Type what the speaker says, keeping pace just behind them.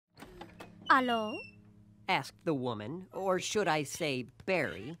Hello? asked the woman, or should I say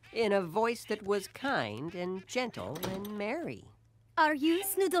berry, in a voice that was kind and gentle and merry. Are you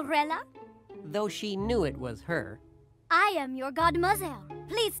Snoodlerella? Though she knew it was her. I am your godmother.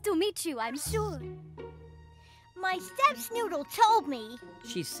 Pleased to meet you, I'm sure. My step-snoodle told me,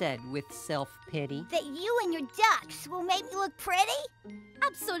 she said with self-pity, that you and your ducks will make me look pretty.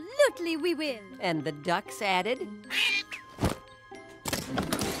 Absolutely we will. And the ducks added,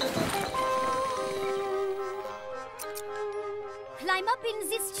 Climb up in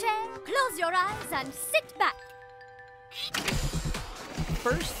this chair, close your eyes, and sit back.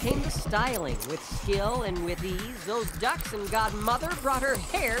 First came the styling. With skill and with ease, those ducks and godmother brought her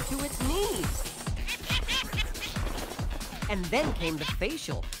hair to its knees. And then came the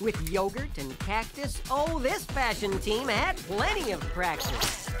facial. With yogurt and cactus, oh, this fashion team had plenty of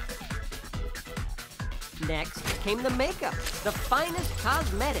practice. Next came the makeup, the finest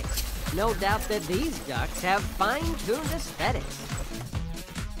cosmetics. No doubt that these ducks have fine-tuned aesthetics.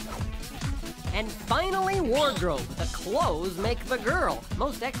 And finally, wardrobe. The clothes make the girl.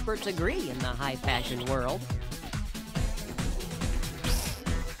 Most experts agree in the high fashion world.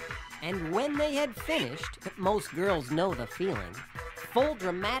 And when they had finished, most girls know the feeling. Full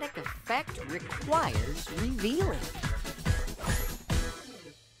dramatic effect requires revealing.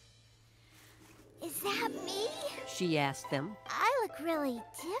 Is that me? She asked them. I look really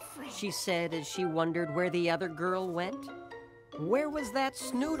different. She said as she wondered where the other girl went. Where was that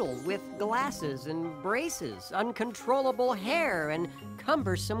Snoodle with glasses and braces, uncontrollable hair, and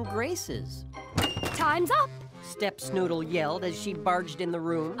cumbersome graces? Time's up. Step Snoodle yelled as she barged in the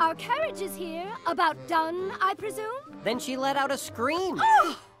room. Our carriage is here. About done, I presume? Then she let out a scream,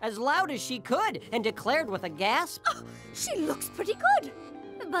 as loud as she could, and declared with a gasp, She looks pretty good.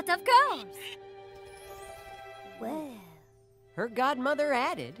 But of course. Well, her godmother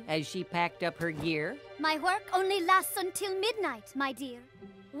added as she packed up her gear. My work only lasts until midnight, my dear.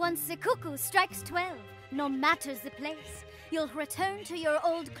 Once the cuckoo strikes 12, no matters the place, you'll return to your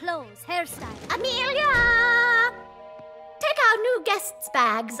old clothes, hairstyle. Amelia! Take our new guests'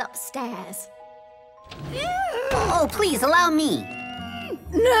 bags upstairs. Oh, please, allow me.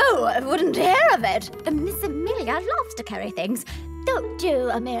 No, I wouldn't hear of it. Miss Amelia loves to carry things. Don't you,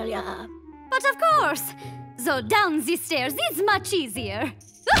 Amelia? But of course. So down the stairs is much easier.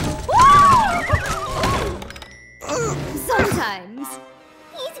 Sometimes.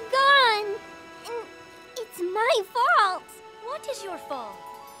 he's gone. And it's my fault. What is your fault?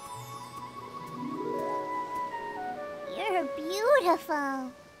 You're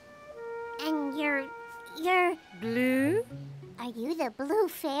beautiful. And you're... Blue? Are you the blue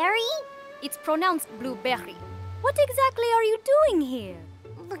fairy? It's pronounced blueberry. What exactly are you doing here?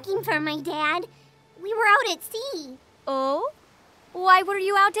 Looking for my dad. We were out at sea. Oh? Why were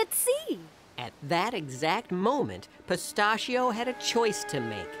you out at sea? At that exact moment, Pistachio had a choice to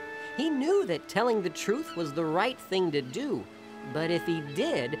make. He knew that telling the truth was the right thing to do. But if he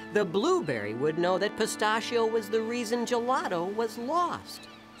did, the blueberry would know that Pistachio was the reason Gelato was lost.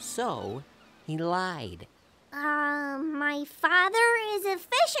 So, he lied. My father is a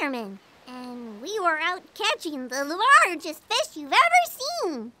fisherman. And we were out catching the largest fish you've ever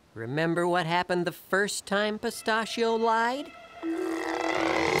seen. Remember what happened the first time Pistachio lied?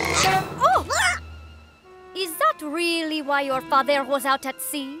 Oh! Is that really why your father was out at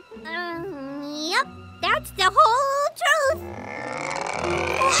sea? Yep. That's the whole truth.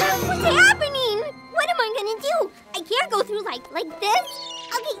 What's happening? What am I gonna do? I can't go through life like this.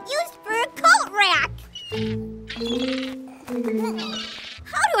 I'll get used for a coat rack.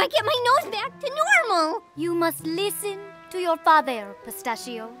 How do I get my nose back to normal? You must listen to your father,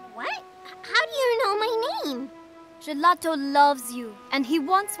 Pistachio. What? How do you know my name? Gelato loves you, and he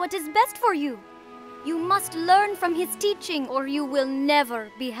wants what is best for you. You must learn from his teaching, or you will never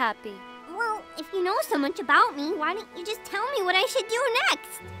be happy. Well, if you know so much about me, why don't you just tell me what I should do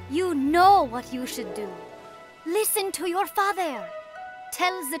next? You know what you should do. Listen to your father.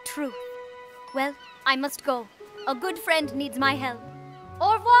 Tell the truth. Well, I must go. A good friend needs my help.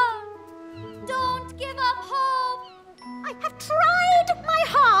 Au revoir. Don't give up hope. I have tried my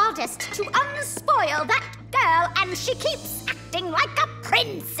hardest to unspoil that girl, and she keeps acting like a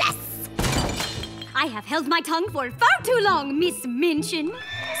princess. I have held my tongue for far too long, Miss Minchin.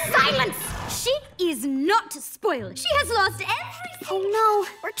 Silence! She is not spoiled. She has lost everything. Oh no,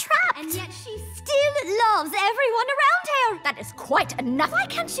 we're trapped. And yet she still loves everyone around her. That is quite enough. Why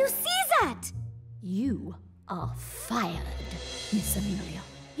can't you see that? You are fired, Miss Amelia.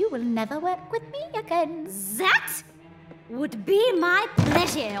 You will never work with me again. That would be my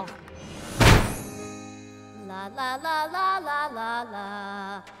pleasure. La la la la la la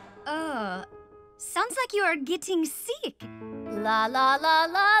la. Sounds like you are getting sick. La la la la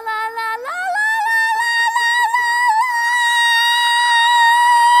la la la la.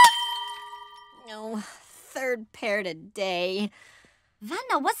 No, third pair today.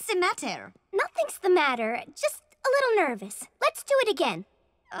 Vanna, what's the matter? Nothing's the matter. Just a little nervous. Let's do it again.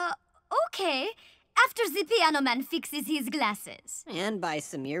 Okay. After the piano man fixes his glasses. And buy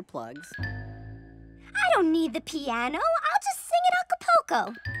some earplugs. I don't need the piano. I'll just sing it a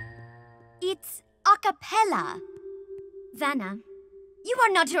cappella. It's a cappella. Vanna, you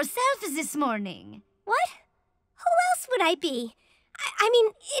are not yourself this morning. What? Who else would I be? I mean,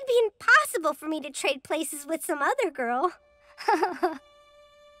 it'd be impossible for me to trade places with some other girl.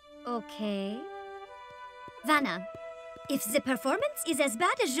 Okay. Vanna, if the performance is as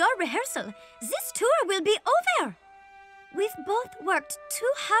bad as your rehearsal, this tour will be over. We've both worked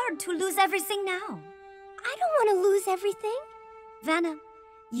too hard to lose everything now. I don't want to lose everything. Vanna,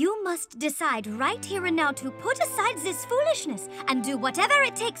 you must decide right here and now to put aside this foolishness and do whatever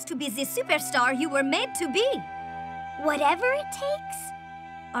it takes to be the superstar you were made to be. Whatever it takes?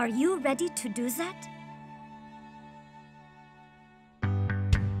 Are you ready to do that?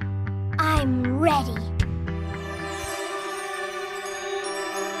 I'm ready.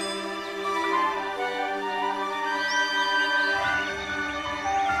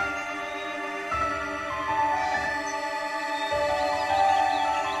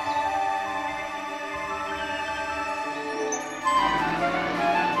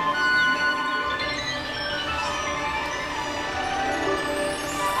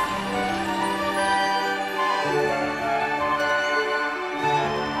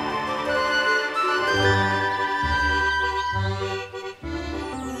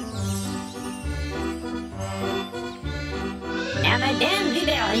 Madame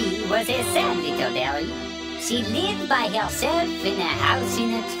Blueberry was a sad little berry. She lived by herself in a house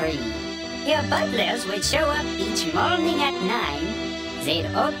in a tree. Her butlers would show up each morning at 9. They'd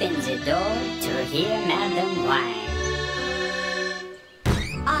open the door to hear Madame whine.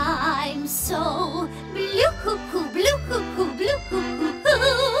 I'm so blue cuckoo, blue cuckoo, blue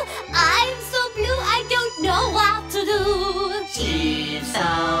cuckoo. I'm so blue I don't know what to do. She's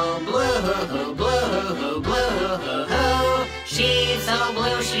so blue, blue, blue. She's so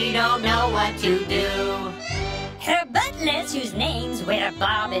blue she don't know what to do. Her butlers, whose names were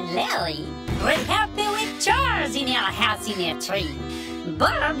Bob and Larry, would help her with chores in her house in a tree.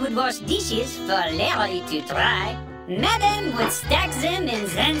 Bob would wash dishes for Larry to try. Madame would stack them and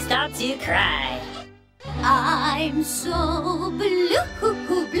then start to cry. I'm so blue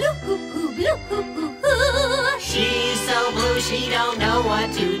cuckoo, blue cuckoo, blue cuckoo. She's so blue she don't know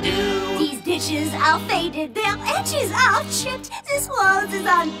what to do. These dishes are faded, their edges are chipped. This walls is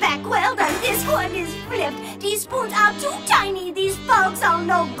on back weld and this one is flipped. These spoons are too tiny, these forks are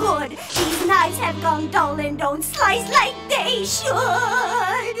no good. These knives have gone dull and don't slice like they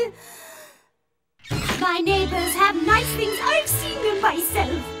should. My neighbors have nice things, I've seen them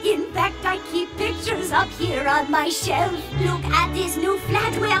myself. In fact, I keep pictures up here on my shelf. Look at this new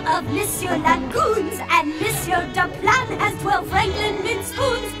flatware of Monsieur Lagoons. And Monsieur Duplan has 12 Franklin mint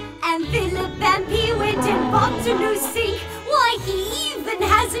spoons. And Philip Vampy went and bought a new sink. Why, he even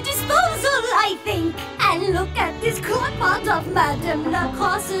has a disposal, I think. And look at this crock pot of Madame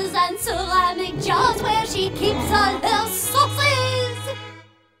Lacrosse's and ceramic jars where she keeps all her sauces.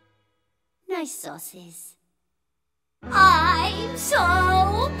 Nice sauces. I'm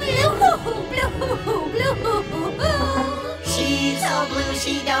so blue, blue, blue. She's so blue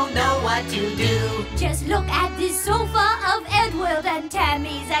she don't know what to do. Just look at this sofa of Edward and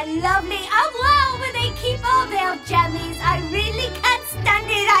Tammy's and lovely. Oh wow, where they keep all their jammies. I really can't stand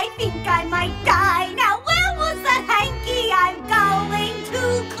it. I think I might die. Now where was the hanky? I'm going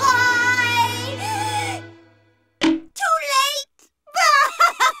to cry. Too late.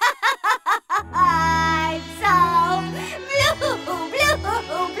 I'm so blue, blue, blue.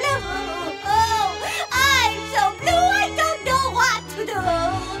 I'm so blue, I don't know what to do.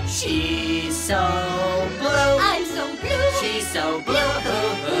 She's so blue. I'm so blue. She's so blue.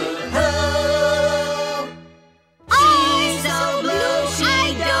 I'm so blue,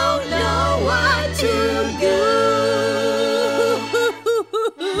 She don't know what to do.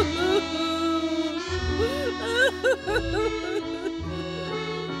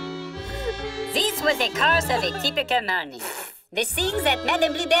 This was the course of a typical morning. The things that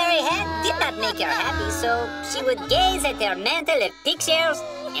Madame Blueberry had did not make her happy, so she would gaze at her mantle of pictures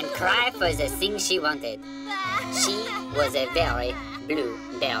and cry for the things she wanted. She was a very blue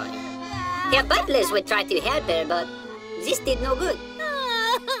berry. Her butlers would try to help her, but this did no good.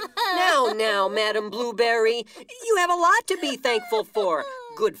 Now, Madam Blueberry, you have a lot to be thankful for.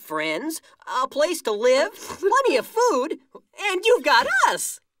 good friends, a place to live, plenty of food, and you've got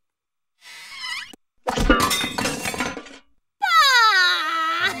us.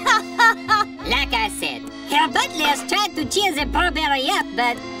 Like I said, her butlers tried to cheer the poor berry up,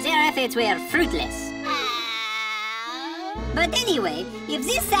 but their efforts were fruitless. But anyway, if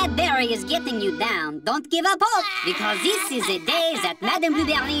this sad berry is getting you down, don't give up hope, because this is the day that Madame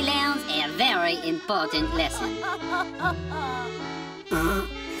Blueberry learns a very important lesson.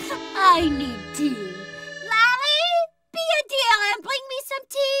 I need tea. Larry, be a dear and bring me some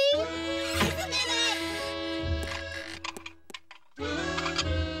tea.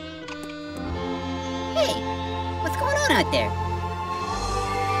 Hey, what's going on out there?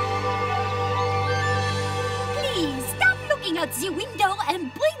 Please, stop looking out the window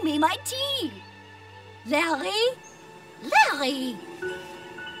and bring me my tea. Larry? Larry!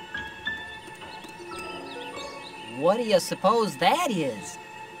 What do you suppose that is?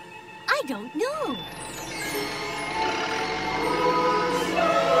 I don't know.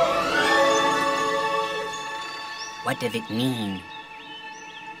 What does it mean?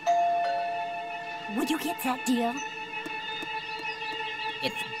 Would you get that, dear?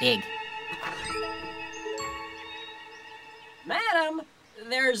 It's big. Madam,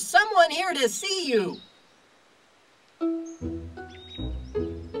 there's someone here to see you.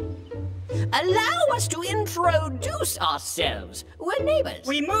 Allow us to introduce ourselves. We're neighbors.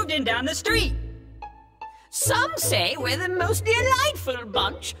 We moved in down the street. Some say we're the most delightful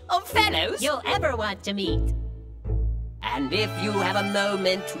bunch of fellows You'll ever want to meet. And if you have a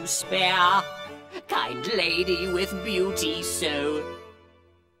moment to spare, kind lady with beauty so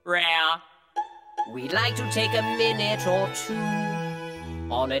rare, we'd like to take a minute or two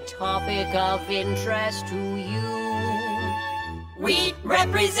on a topic of interest to you. We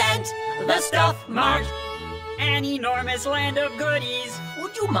represent the Stuff Mart. An enormous land of goodies.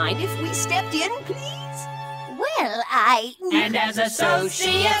 Would you mind if we stepped in, please? Well, And as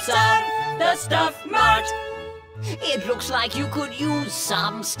associates of the Stuff Mart, it looks like you could use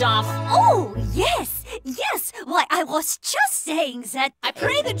some stuff. Oh, yes, yes. Why, I was just saying that... I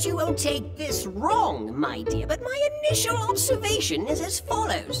pray that you won't take this wrong, my dear, but my initial observation is as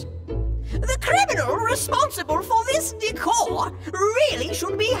follows. The criminal responsible for this decor really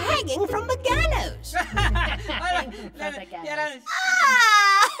should be hanging from the gallows.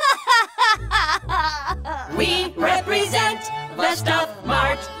 We represent the Stuff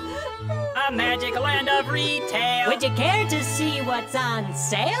Mart. A magic land of retail. Would you care to see what's on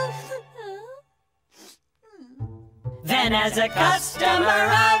sale? Then as a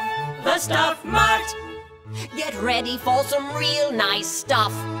customer of the Stuff Mart, get ready for some real nice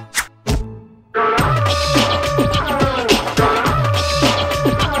stuff. Check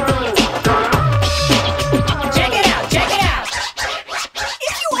it out, check it out.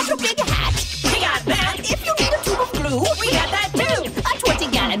 If you want a big hat, we got that. If you need a tube of glue, we got that too. A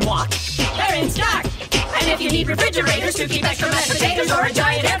 20-gallon wok, they're in stock. And if you need refrigerators to keep extra mashed potatoes, or a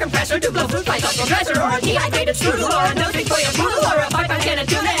giant air compressor to blow food by social dresser, or a dehydrated strudel, or a nose for your poodle, or a 5-pound can of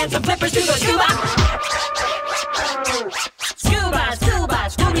tuna and some flippers to go scuba. Scuba, scuba,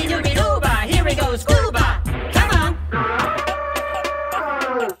 scooby-dooby-dooba, here we go, scuba. Come on.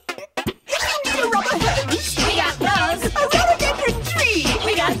 If you need a rubber hose, we got those. A rhododendron tree,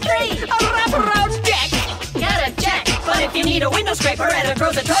 we got 3. A wraparound deck, got a check. But if you need a window scraper and a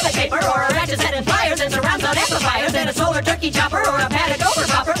gross of toilet paper, or a ratchet set and pliers and surround sound amplifiers, and a solar turkey chopper, or a padded over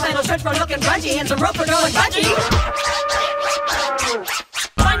popper, flannel shirts for looking grungy, and some rope for going bungee.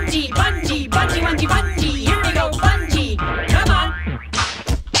 Bungee, bungee, bungee, bungee, bungee, here we go, bungee. Come on.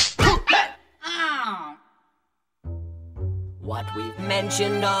 What we've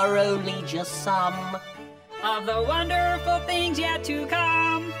mentioned are only just some Of the wonderful things yet to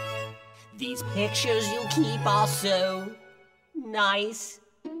come. These pictures you keep are so nice.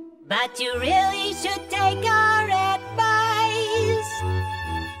 But you really should take our advice.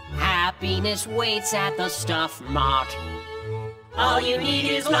 Happiness waits at the Stuff Mart. All you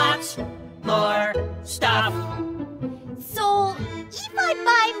need is lots more stuff. So, if I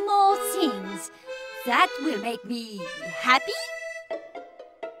buy more things, that will make me happy?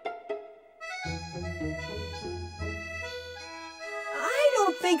 I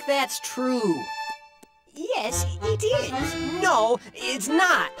don't think that's true. Yes, it is. No, it's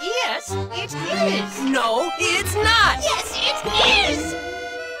not. Yes, it is. No, it's not. Yes, it is.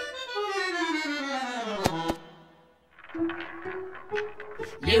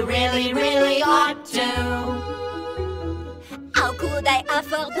 You really, really ought to. How could I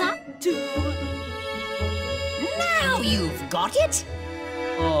afford that? Now you've got it?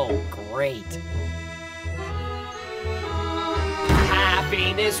 Oh, great. Happy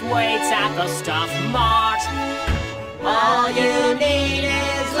happiness waits at the Stuff Mart. All you need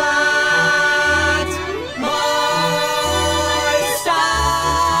is lots more stuff.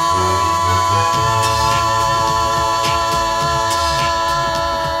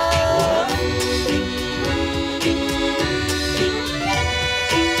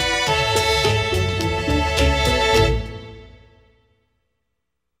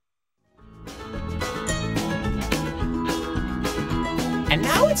 And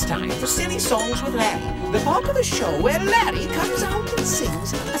now it's time for Silly Songs with Larry, the part of the show where Larry comes out and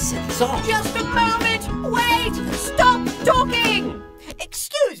sings a silly song. Just a moment! Wait! Stop talking!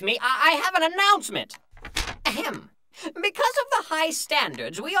 Excuse me, I have an announcement. Ahem. Because of the high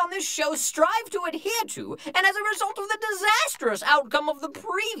standards we on this show strive to adhere to, and as a result of the disastrous outcome of the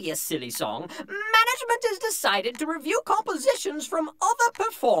previous silly song, management has decided to review compositions from other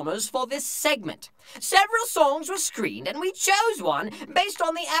performers for this segment. Several songs were screened, and we chose one based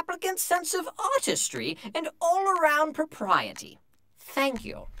on the applicant's sense of artistry and all-around propriety. Thank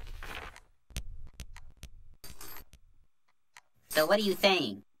you. So what are you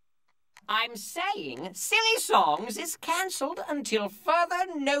saying? I'm saying Silly Songs is cancelled until further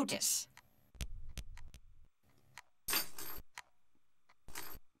notice.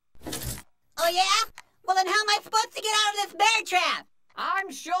 Oh yeah? Well then how am I supposed to get out of this bear trap?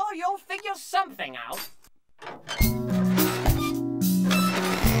 I'm sure you'll figure something out.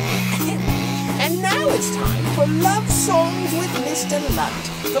 And now it's time for Love Songs with Mr. Lunt,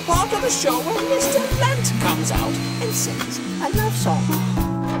 the part of the show where Mr. Lunt comes out and sings a love song.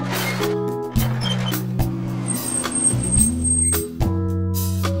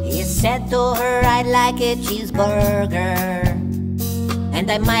 He said to her, I'd like a cheeseburger,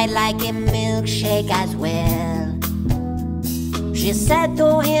 and I might like a milkshake as well. She said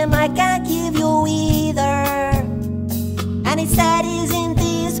to him, I can't give you either, and he said, isn't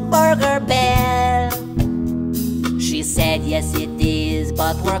this Burger Bell? She said, yes it is,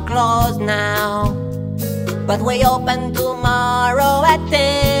 but we're closed now, but we open tomorrow at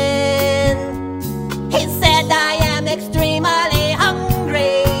 10. He said, I am extremely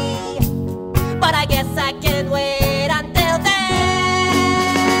hungry, but I guess I can wait until then.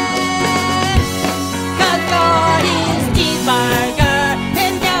 'Cause for his cheeseburger,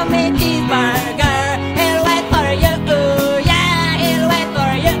 his yummy cheeseburger, he'll wait for you, yeah, he'll wait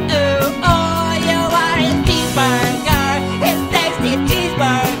for you. Oh, you are his cheeseburger, his tasty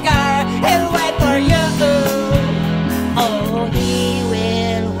cheeseburger, he'll wait for you. Oh, he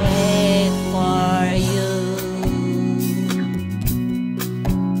will wait for you.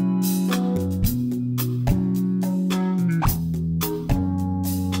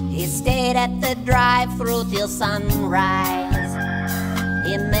 He stayed at the drive-thru till sunrise.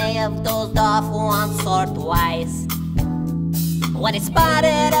 He may have dozed off once or twice when he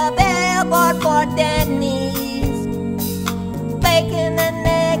spotted a billboard for Denny's, bacon and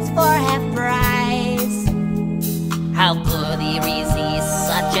eggs for half price. How could he resist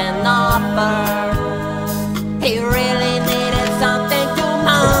such an offer? He really needed something to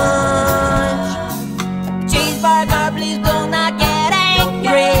munch. Cheeseburger, please do not get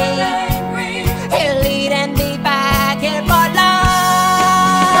angry. He'll eat and be back here for lunch.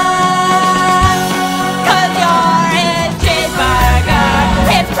 'Cause you're his cheeseburger,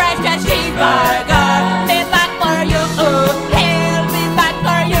 his precious cheeseburger. Be back for you, he'll be back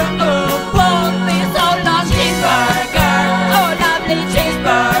for you. Won't be so long, cheeseburger. Oh, lovely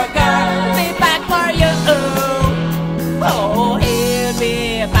cheeseburger, be back for you. Oh, he'll be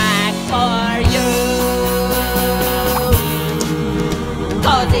back for you.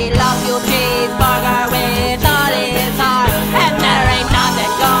 'Cause he loves you, cheeseburger, with all his heart, and there ain't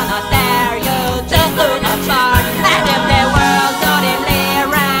nothing gonna tear you just apart. And if the world suddenly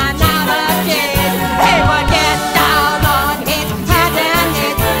ran out of cheese, he would get down on his hands and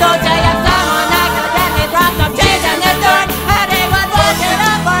knees. Don't you have someone accidentally drop some cheese in the dirt, and he would wash it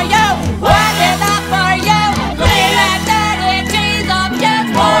up for you, wash it up for you, clean and dirty cheese up just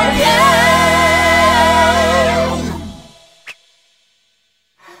for you.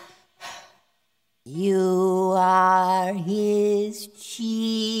 You are his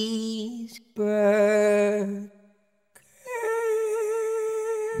cheeseburger.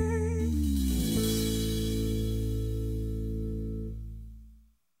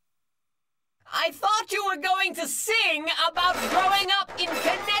 I thought you were going to sing about growing up in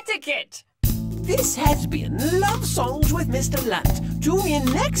Connecticut. This has been Love Songs with Mr. Lunt. Tune in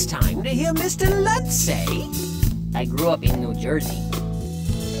next time to hear Mr. Lunt say, I grew up in New Jersey.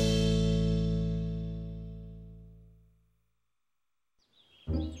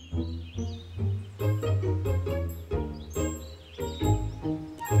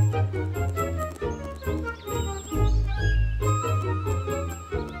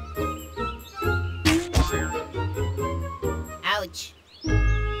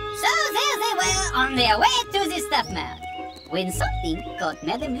 their way to the stuff mart when something caught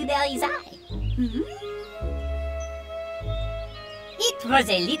Madame Blueberry's eye. It was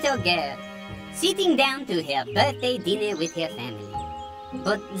a little girl sitting down to her birthday dinner with her family.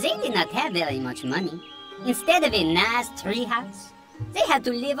 But they did not have very much money. Instead of a nice tree house, they had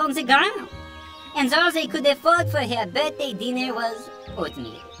to live on the ground. And all they could afford for her birthday dinner was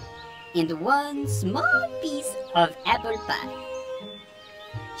oatmeal and one small piece of apple pie.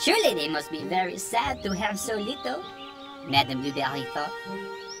 Surely they must be very sad to have so little, Madame Blueberry thought.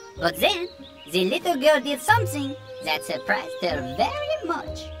 But then, the little girl did something that surprised her very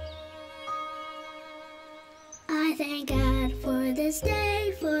much. I thank God for this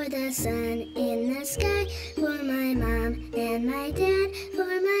day, for the sun in the sky, for my mom and my dad, for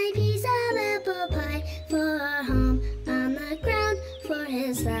my piece of apple pie, for our home on the ground, for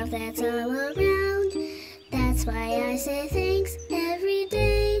his love that's all around. That's why I say thanks every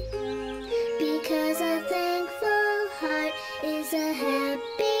day, because a thankful heart is a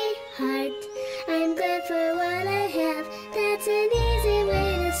happy heart. I'm good for what I have, that's an easy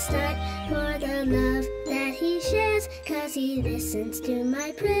way to start, for the love that he shares, 'cause he listens to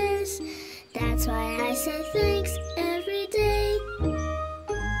my prayers. That's why I say thanks every day.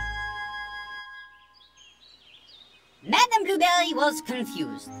 Madame Blueberry was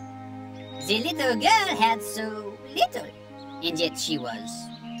confused. The little girl had so little, and yet she was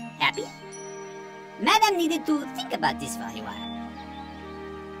happy. Madame needed to think about this for a while.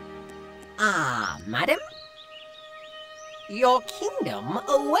 Ah, madam, your kingdom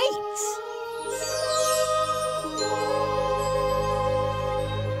awaits.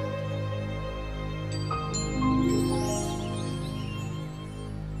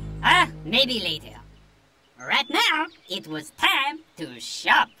 Maybe later. Right now, it was time to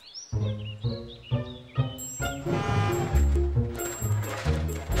shop.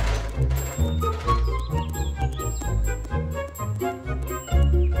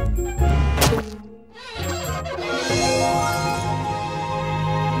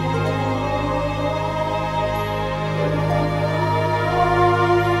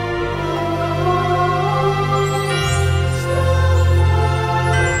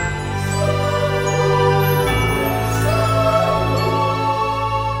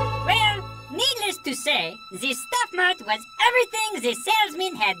 The stuff mart was everything the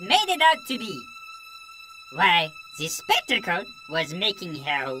salesman had made it out to be. Why, the spectacle was making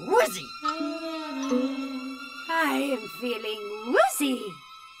her woozy. I am feeling woozy.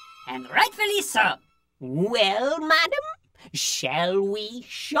 And rightfully so. Well, madam, shall we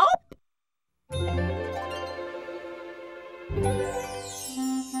shop?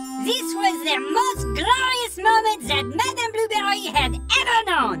 This was the most glorious moment that Madame Blueberry had ever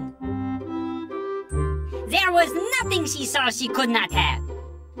known. There was nothing she saw she could not have.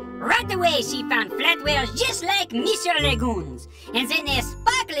 Right away, she found flatwares just like Monsieur Lagoon's, and then a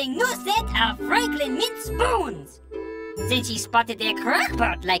sparkling new set of Franklin mint spoons. Then she spotted a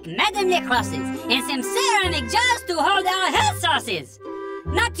crock-pot like Madame Lacrosse's, and some ceramic jars to hold our health sauces.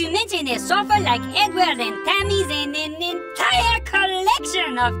 Not to mention a sofa like Edward and Tammy's, and an entire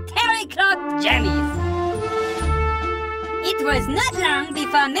collection of terry-cloth jammies. It was not long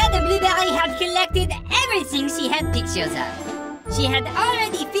before Madame Blueberry had collected everything she had pictures of. She had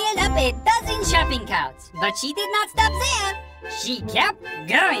already filled up a dozen shopping carts, but she did not stop there. She kept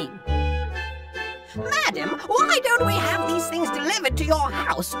going. Madam, why don't we have these things delivered to your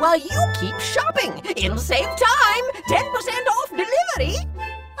house while you keep shopping? It'll save time. 10% off delivery.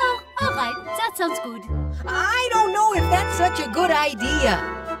 Oh, all right. That sounds good. I don't know if that's such a good idea.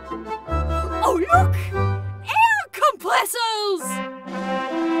 Oh, look! Compressors!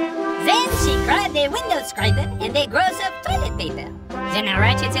 Then she grabbed a window scraper and a gross of toilet paper. Then a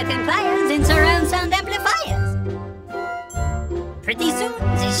ratchet set and pliers and surround sound amplifiers. Pretty soon,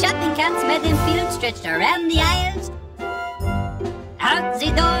 the shopping carts Madame Field stretched around the aisles, out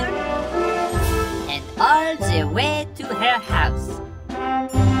the door, and all the way to her house.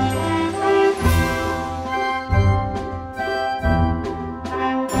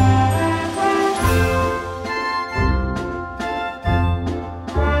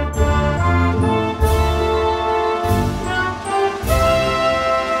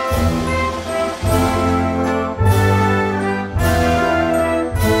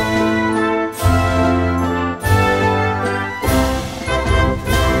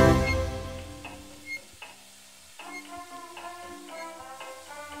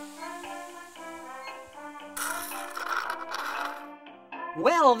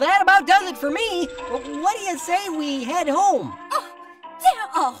 Well, that about does it for me. What do you say we head home? Oh,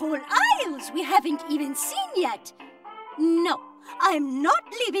 there are whole aisles we haven't even seen yet. No, I'm not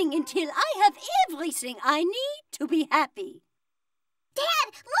leaving until I have everything I need to be happy.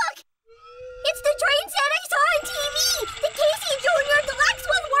 Dad, look! It's the train set I saw on TV! The Casey Jr. Deluxe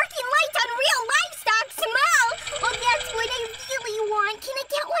one working lights on real livestock smell! Oh, that's what I really want. Can I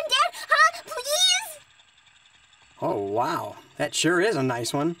get one, Dad? Huh? Please? Oh, wow. That sure is a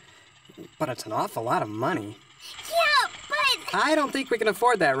nice one. But it's an awful lot of money. Yeah, but... I don't think we can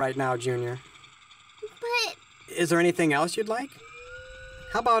afford that right now, Junior. But... Is there anything else you'd like?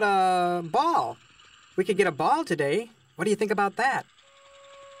 How about a ball? We could get a ball today. What do you think about that?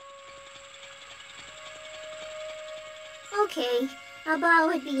 Okay, a ball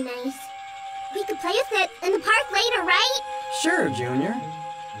would be nice. We could play with it in the park later, right? Sure, Junior.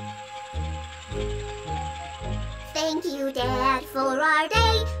 Thank you, Dad, for our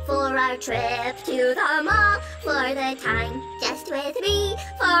day, for our trip to the mall, for the time just with me,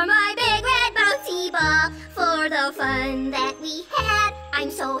 for my big red bouncy ball, for the fun that we had.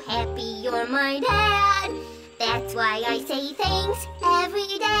 I'm so happy you're my dad. That's why I say thanks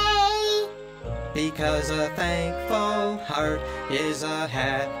every day. Because a thankful heart is a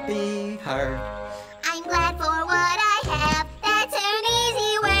happy heart. I'm glad for what I have. That's an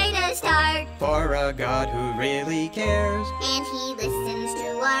easy way to start. For a God who really cares. And he listens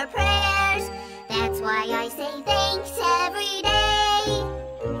to our prayers. That's why I say thanks every day.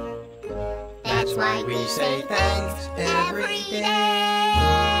 That's why we say thanks every day.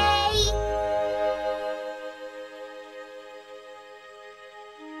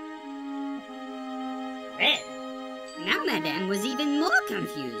 Well, now Madame was even more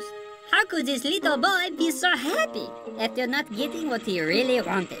confused. How could this little boy be so happy after not getting what he really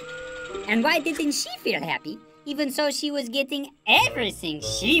wanted? And why didn't she feel happy, even though she was getting everything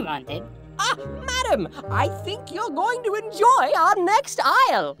she wanted? Ah, Madam, I think you're going to enjoy our next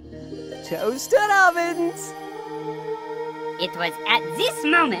aisle. Toaster ovens. It was at this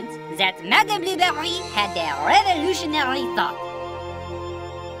moment that Madame Blueberry had a revolutionary thought.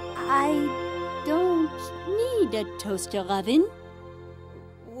 I don't need a toaster oven.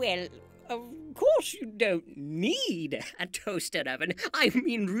 Well, of course you don't need a toaster oven. I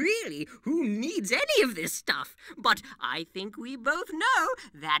mean, really, who needs any of this stuff? But I think we both know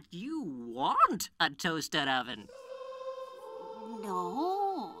that you want a toaster oven.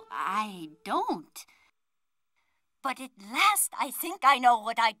 No, I don't. But at last I think I know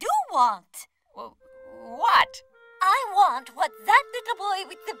what I do want. What? I want what that little boy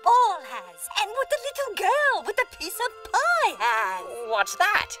with the ball has, and what the little girl with the piece of pie has. What's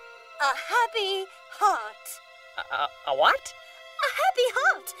that? A happy heart. A what? A happy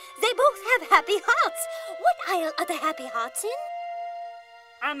heart. They both have happy hearts. What aisle are the happy hearts in?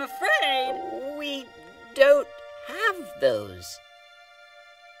 I'm afraid we don't have those.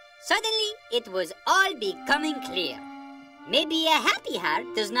 Suddenly, it was all becoming clear. Maybe a happy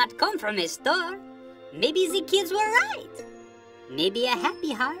heart does not come from a store. Maybe the kids were right. Maybe a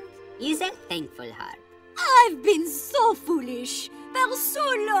happy heart is a thankful heart. I've been so foolish. For so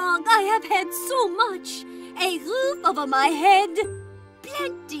long I have had so much. A roof over my head,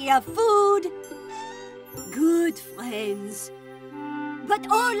 plenty of food, good friends. But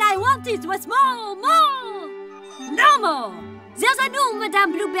all I wanted was more. No more. There's a new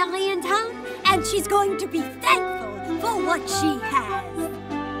Madame Blueberry in town, and she's going to be thankful for what she has.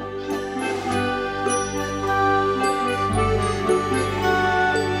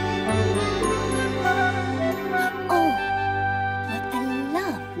 Oh, what a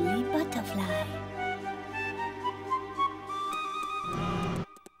lovely butterfly.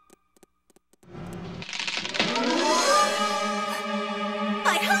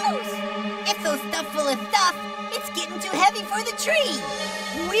 My house! It's so stuffed full of stuff, it's getting too heavy for the tree.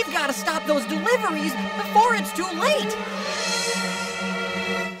 We've got to stop those deliveries before it's too late.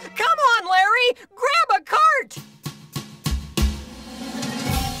 Come on, Larry! Grab a cart!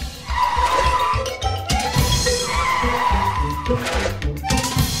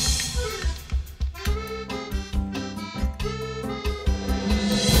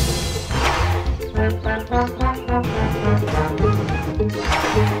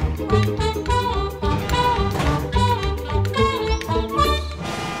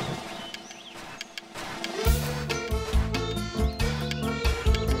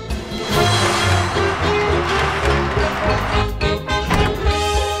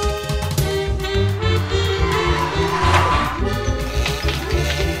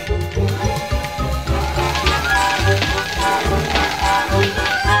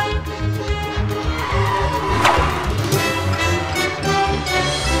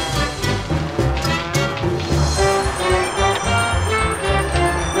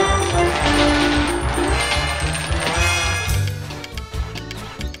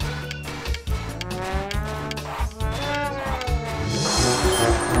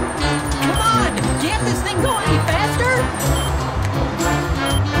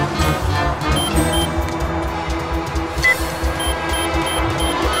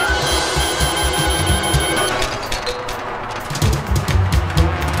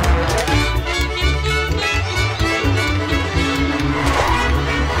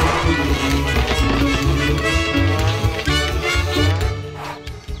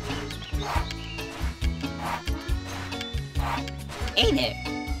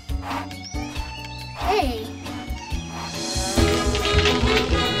 Hey.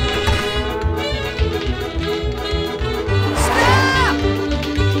 Stop!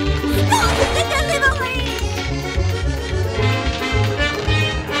 Stop the delivery!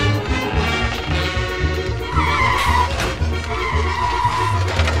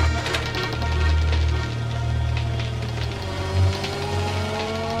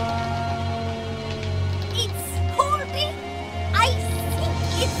 It's holding. I think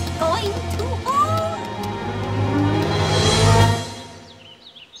it's going to hold.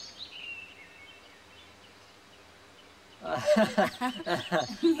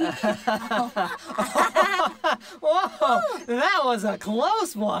 Whoa, that was a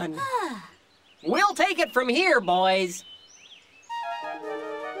close one. We'll take it from here, boys.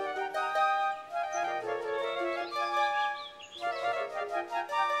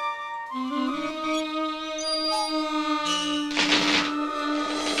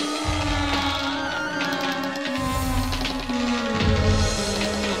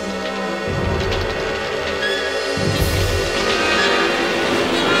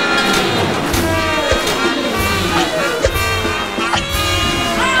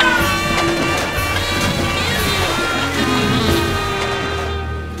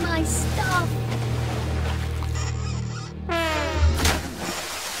 My stuff.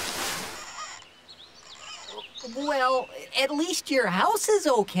 Well, at least your house is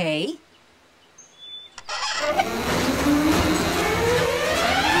okay.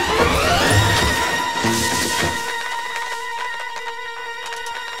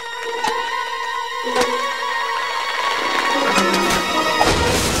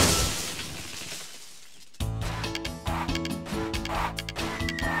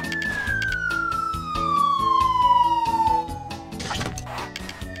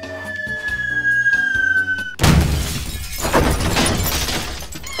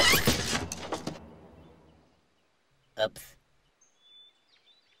 Oops.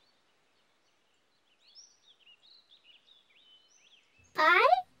 Pie?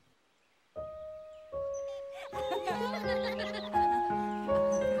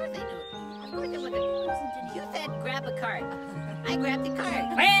 You said grab a card. I grabbed the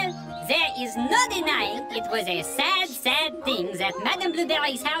card. Well, there is no denying it was a sad, sad thing that Madame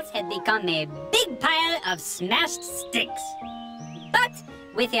Blueberry's house had become a big pile of smashed sticks. But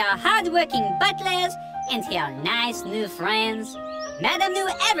with her hard-working butlers and her nice new friends, Madame knew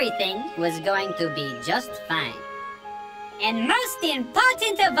everything was going to be just fine. And most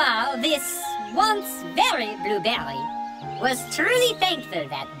important of all, this once very Blueberry was truly thankful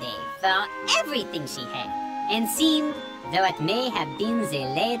that day for everything she had, and seemed, though it may have been the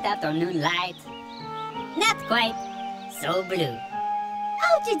late afternoon light, not quite so blue.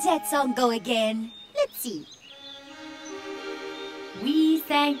 How did that song go again? Let's see. We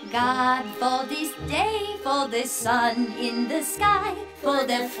thank God for this day, for the sun in the sky, for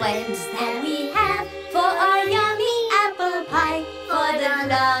the friends that we have, for our yummy apple pie, for the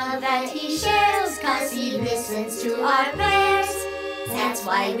love that He shares, 'cause He listens to our prayers. That's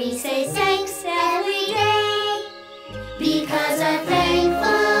why we say thanks every day, because a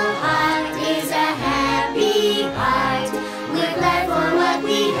thankful heart is a happy heart. We're glad for what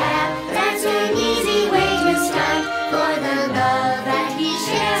we have, that's an easy way to start, for the love that He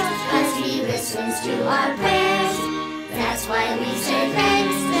shares, 'cause He listens to our prayers. That's why we say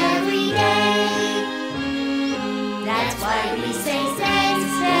thanks every day. That's why we say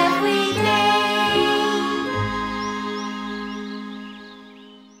thanks every day.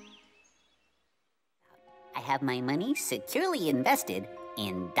 I have my money securely invested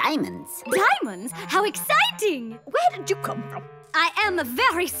in diamonds. Diamonds? How exciting! Where did you come from? I am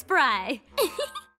very spry.